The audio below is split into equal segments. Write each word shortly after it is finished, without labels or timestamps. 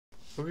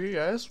Okay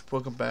guys,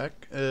 welcome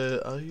back. I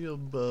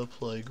am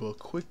playing a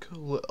quick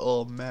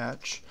little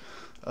match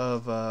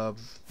of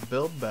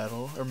build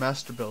battle, or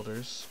master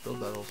builders, build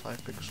battle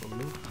 5-pixel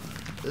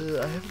new.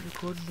 I haven't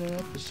recorded an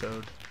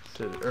episode,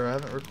 or I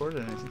haven't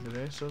recorded anything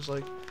today, so it's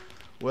like,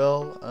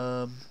 well,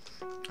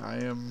 I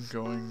am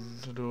going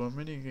to do a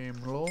mini game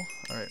roll.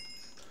 Alright,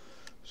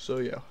 so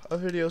yeah, a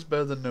video's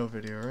better than no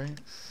video, right?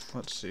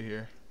 Let's see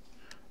here.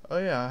 Oh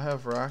yeah, I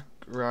have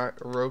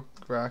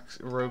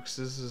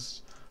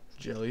Roxas's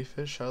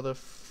Jellyfish. How the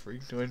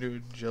freak do I do a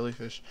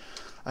Jellyfish?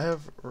 I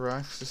have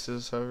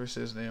Roxas's, however you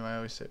say his name, I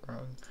always say it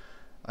wrong.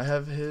 I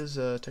have his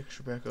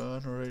texture pack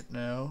on right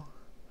now.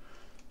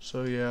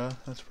 So yeah,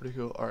 that's pretty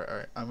cool.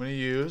 Alright, I'm going to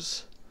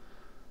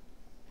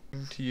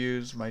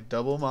use my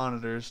double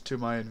monitors to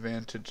my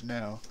advantage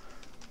now.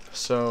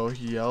 So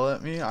yell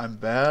at me, I'm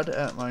bad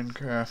at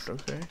Minecraft,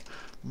 okay?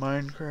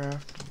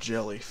 Minecraft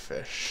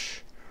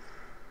Jellyfish.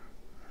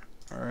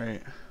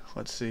 Alright,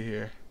 let's see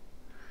here.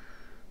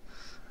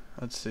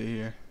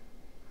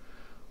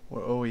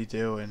 What are we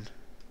doing?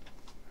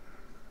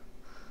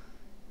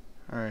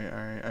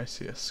 Alright, I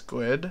see a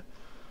squid.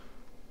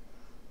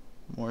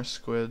 More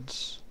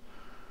squids.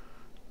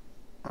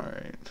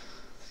 Alright.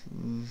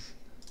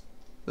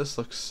 This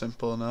looks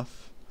simple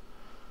enough.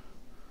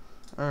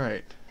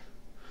 Alright.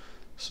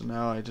 So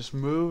now I just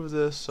move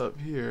this up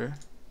here.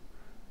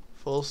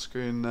 Full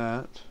screen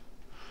that.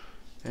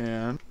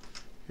 And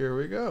here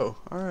we go.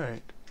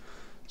 Alright.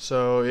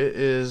 So it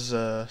is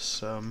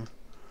some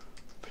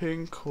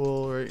pink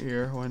wool right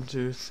here. 1,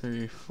 2,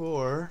 3,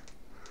 4.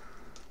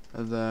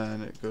 And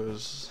then it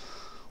goes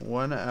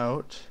one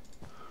out.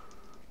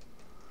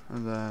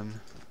 And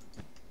then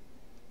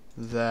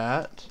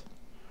that.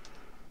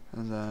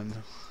 And then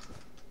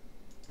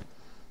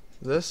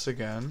this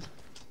again.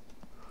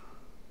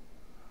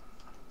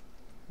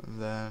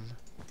 And then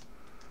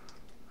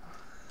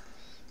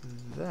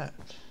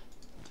that.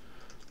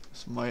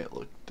 This might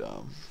look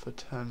dumb,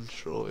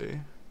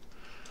 potentially.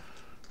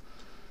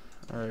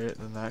 Alright,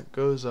 then that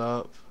goes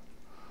up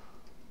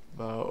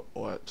about,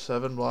 what,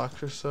 7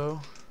 blocks or so?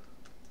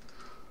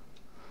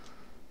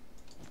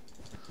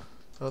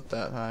 About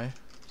that high.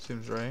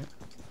 Seems right.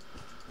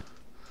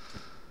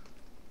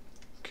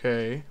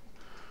 Okay.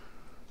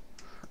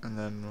 And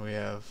then we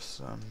have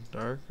some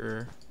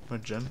darker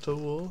magenta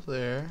wool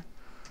there.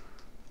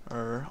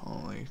 Or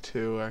only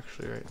 2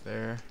 actually right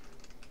there.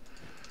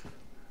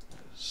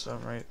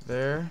 Some right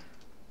there.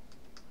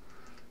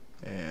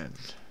 And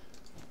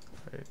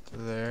right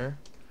there.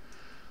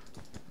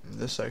 And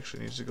this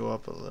actually needs to go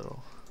up a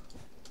little.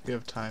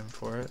 Give time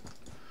for it.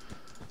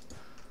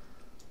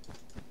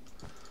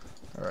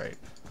 Alright.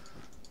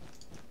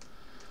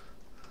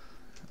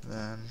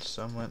 Then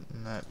some went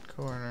in that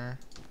corner.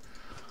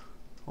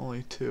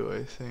 Only 2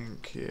 I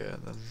think, yeah,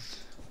 then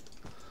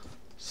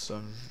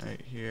some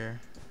right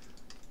here.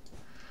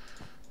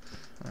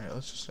 Alright,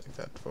 let's just make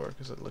that 4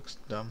 because it looks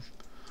dumb.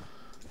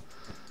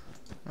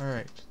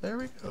 Alright, there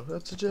we go.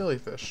 That's a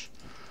jellyfish.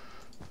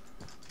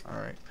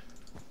 Alright.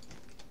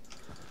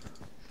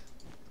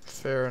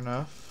 Fair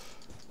enough.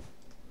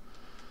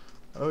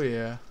 Oh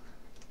yeah.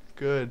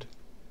 Good.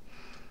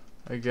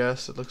 I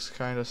guess it looks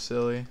kind of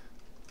silly.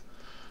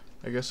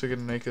 I guess we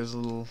can make his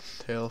little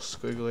tail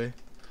squiggly.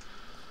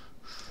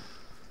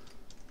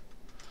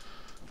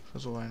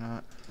 Because why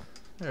not?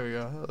 There we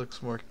go. That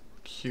looks more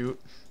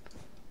cute,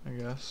 I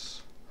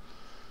guess.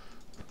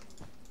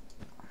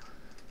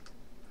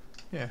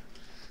 Yeah.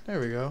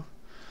 There we go.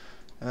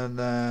 And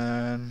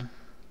then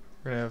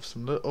we're gonna have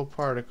some little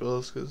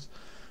particles, because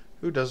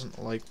who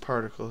doesn't like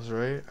particles,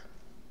 right?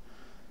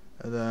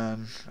 And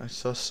then I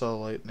saw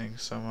lightning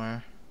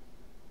somewhere.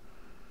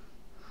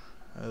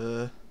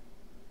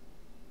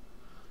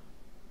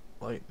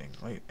 Lightning.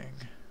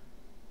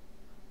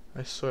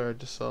 I swear I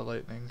just saw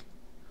lightning.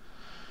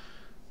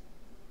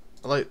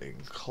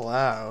 Lightning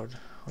cloud.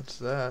 What's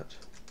that?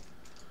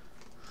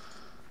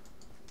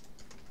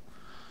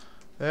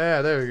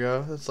 Yeah, there we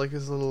go. That's like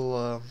his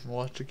little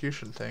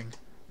electrocution thing,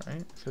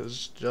 right?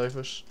 Because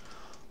jellyfish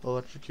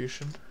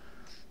electrocution.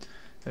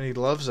 And he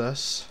loves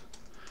us.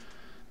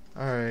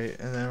 Alright,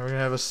 and then we're gonna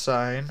have a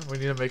sign. We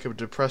need to make a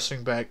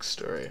depressing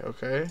backstory,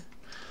 okay?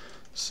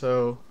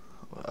 So,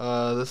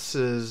 this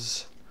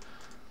is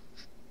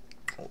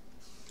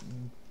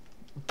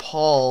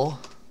Paul,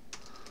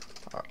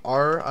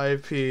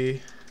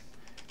 R.I.P.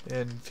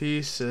 in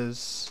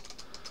pieces.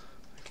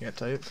 I can't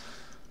type.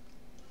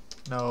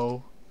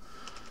 No.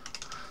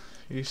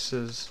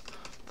 Pieces.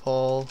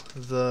 Paul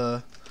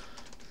the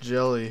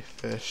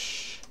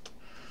Jellyfish.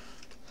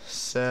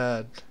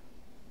 Sad.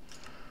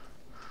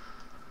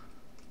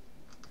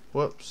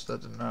 Whoops,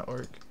 that did not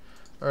work.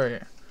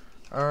 Alright.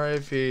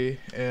 R.I.P.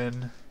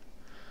 in,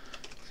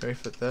 can we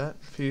fit that?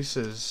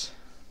 Pieces.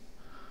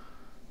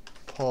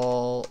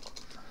 Paul,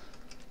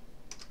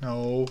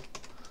 no,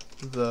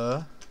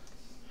 the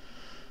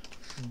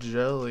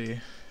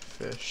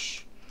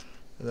Jellyfish.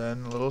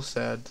 Then a little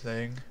sad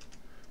thing.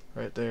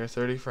 Right there,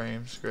 30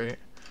 frames, great.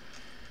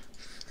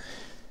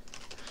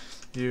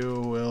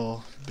 You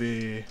will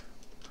be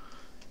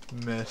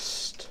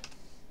missed.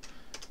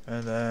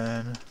 and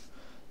then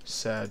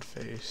sad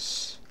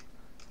face.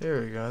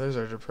 There we go. There's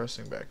our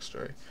depressing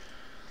backstory.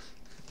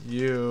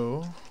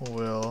 You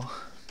will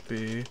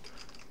be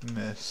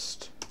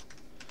missed.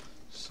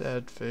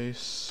 Sad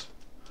face.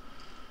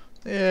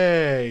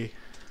 Yay!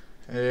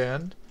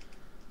 And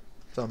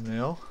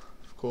thumbnail,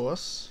 of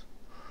course.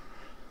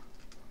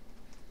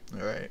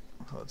 Alright,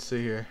 let's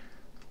see here.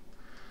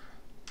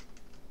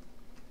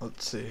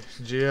 Let's see.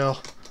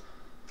 GL.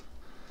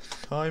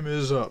 Time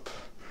is up.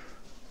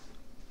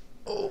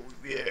 Oh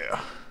yeah.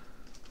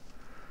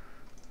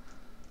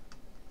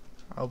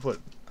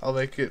 I'll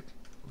make it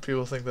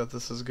people think that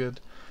this is good.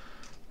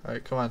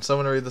 Alright, come on,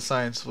 someone read the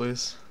signs,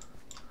 please.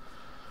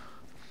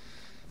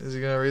 Is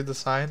he gonna read the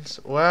signs?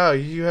 Wow,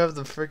 you have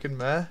the freaking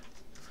meh?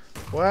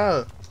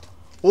 Wow.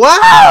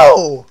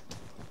 Wow!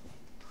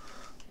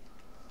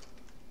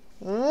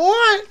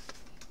 What?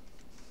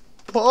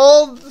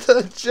 Pulled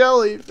the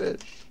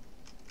jellyfish.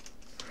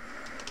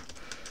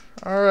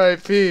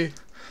 R.I.P.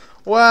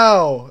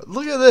 Wow,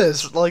 look at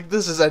this. Like,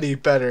 this is any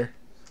better.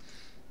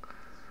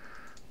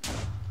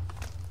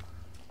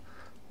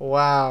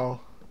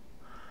 Wow.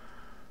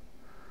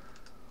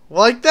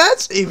 Like,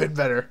 that's even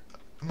better.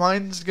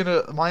 Mine's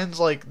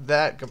like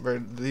that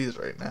compared to these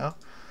right now.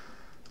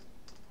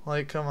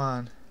 Like, come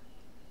on.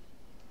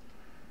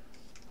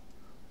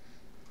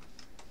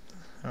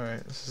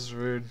 Alright, this is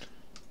rude.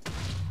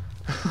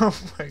 Oh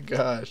my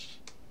gosh.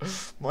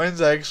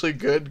 Mine's actually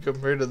good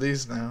compared to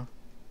these now.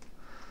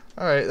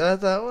 Alright,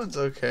 that one's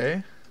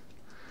okay.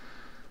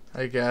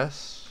 I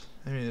guess.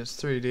 I mean, it's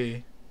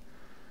 3D.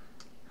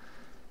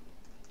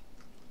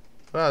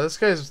 Wow, this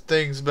guy's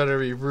things better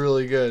be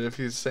really good if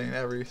he's saying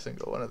every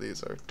single one of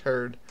these are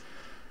turd.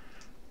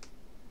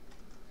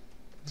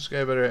 This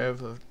guy better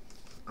have an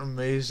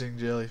amazing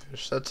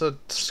jellyfish. That's a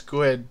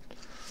squid.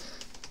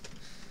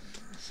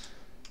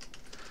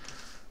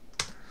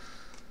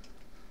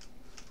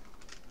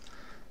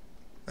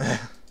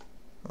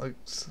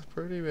 Looks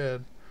pretty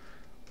bad.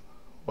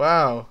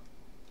 Wow.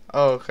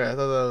 Oh, okay. I thought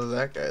that was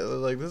that guy.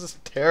 Like, this is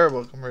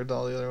terrible compared to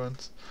all the other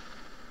ones.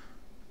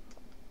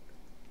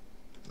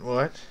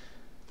 What?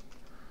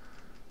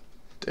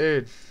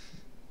 Dude.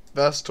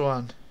 Best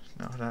one.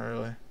 No, not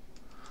really.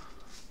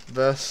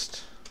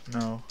 Best.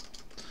 No.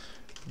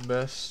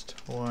 Best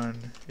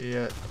one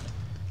yet.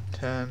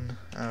 10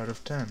 out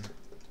of 10.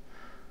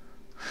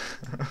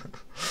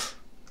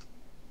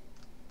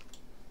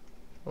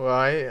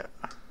 Why?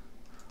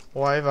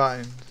 Why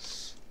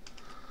vines?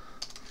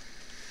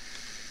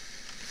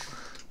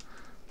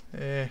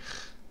 Eh.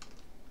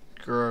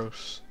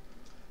 Gross.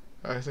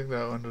 I think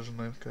that one doesn't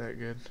look that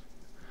good.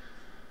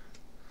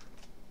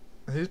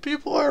 These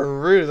people are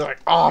rude. They're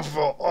like,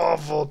 awful,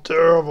 awful,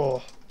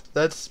 terrible.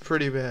 That's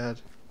pretty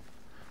bad.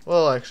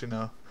 Well, actually,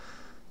 no.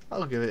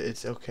 I'll give it,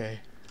 it's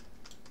okay.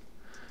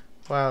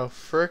 Wow,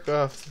 frick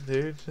off,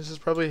 dude. This is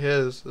probably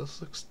his.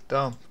 This looks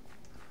dumb.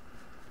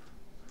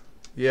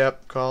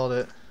 Yep, called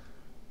it.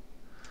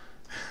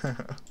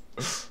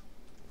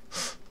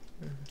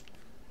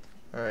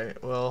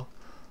 Alright, well,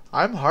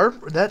 I'm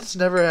that's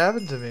never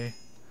happened to me.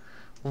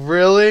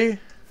 Really?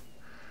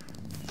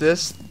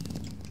 This?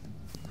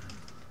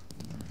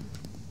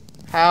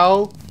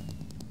 How?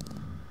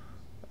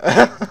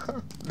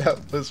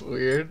 That was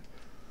weird.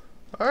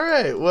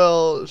 Alright,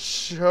 well,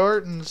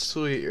 short and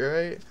sweet,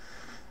 right?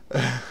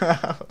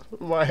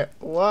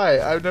 Why?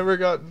 I've never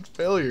gotten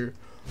failure.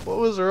 What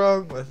was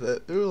wrong with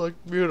it? It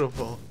looked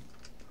beautiful.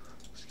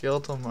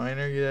 Skeletal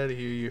miner, get out of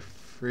here, you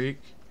freak.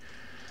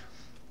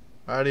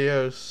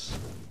 Adios.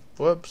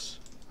 Whoops.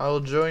 I will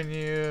join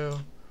you.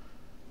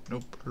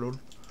 Nope. Lol.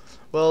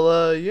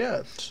 Well,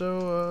 yeah.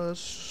 So,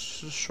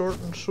 short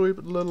and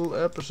sweet little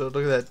episode.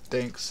 Look at that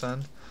dank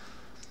sun.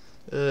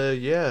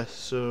 Yeah.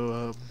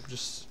 So,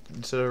 just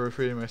instead of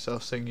repeating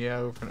myself, saying yeah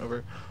over and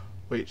over.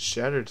 Wait,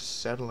 shattered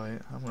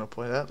satellite. I'm gonna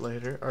play that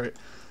later. All right.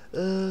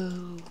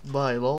 Bye, lol.